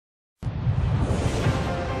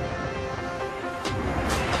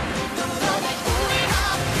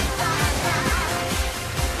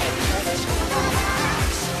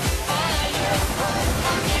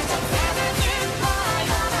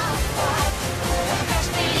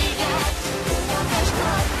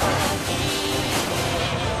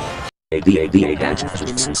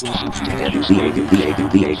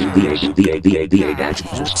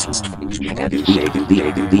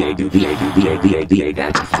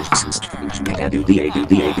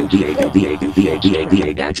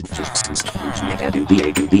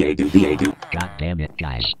damn it,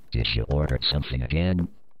 guys, did you order something again?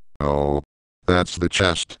 Oh, that's the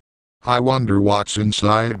chest. I wonder what's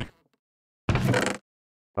inside.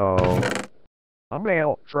 Oh. A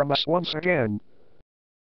mail from us once again.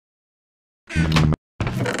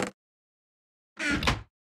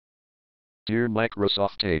 Dear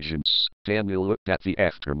Microsoft agents, Daniel looked at the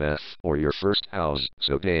aftermath for your first house,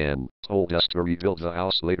 so Dan told us to rebuild the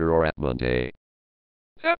house later or at Monday.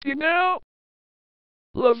 Happy now?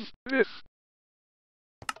 Love, Biff.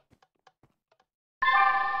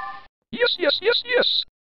 Yes.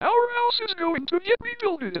 Our house is going to get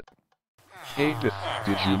rebuilt. Hey Biff,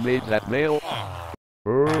 did you make that mail?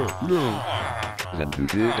 No. Then who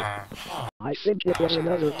did? I think it was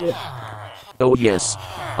another Biff. Oh yes,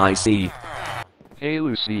 I see. Hey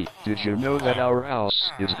Lucy, did you know that our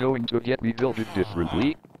house is going to get rebuilt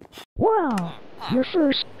differently? Wow, your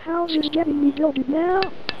first house is getting rebuilt now?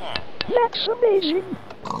 That's amazing.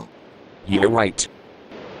 You're right.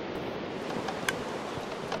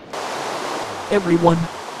 Everyone,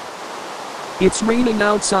 it's raining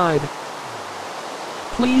outside.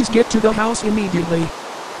 Please get to the house immediately.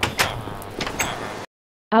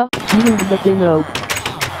 Move the thing out.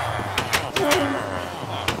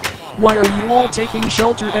 Why are you all taking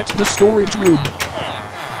shelter at the storage room?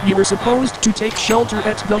 You were supposed to take shelter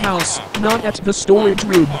at the house, not at the storage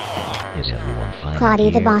room. Is everyone fine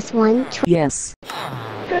Claudia here? the boss won. Yes.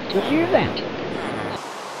 Good to hear that.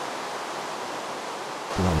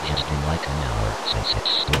 Well, it has been like an hour since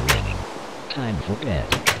it's still raining. Time for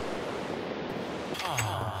bed.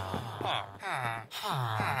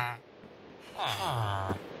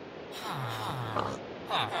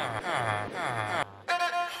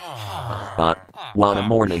 What a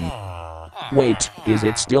morning. Wait, is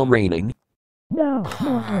it still raining? No,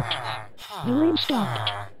 look. The rain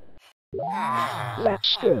stopped.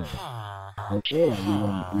 That's good. Okay,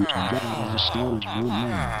 everyone, we can get out of the storage room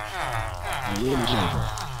now. The rain is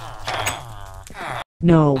over.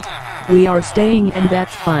 No. We are staying and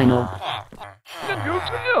that's final. Then go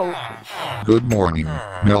to hell. Good morning,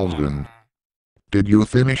 Melvin. Did you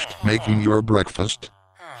finish making your breakfast?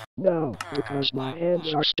 No, because my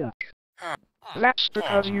hands are stuck. That's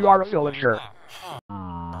because you are a villager.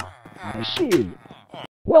 I see.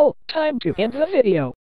 Well, time to end the video.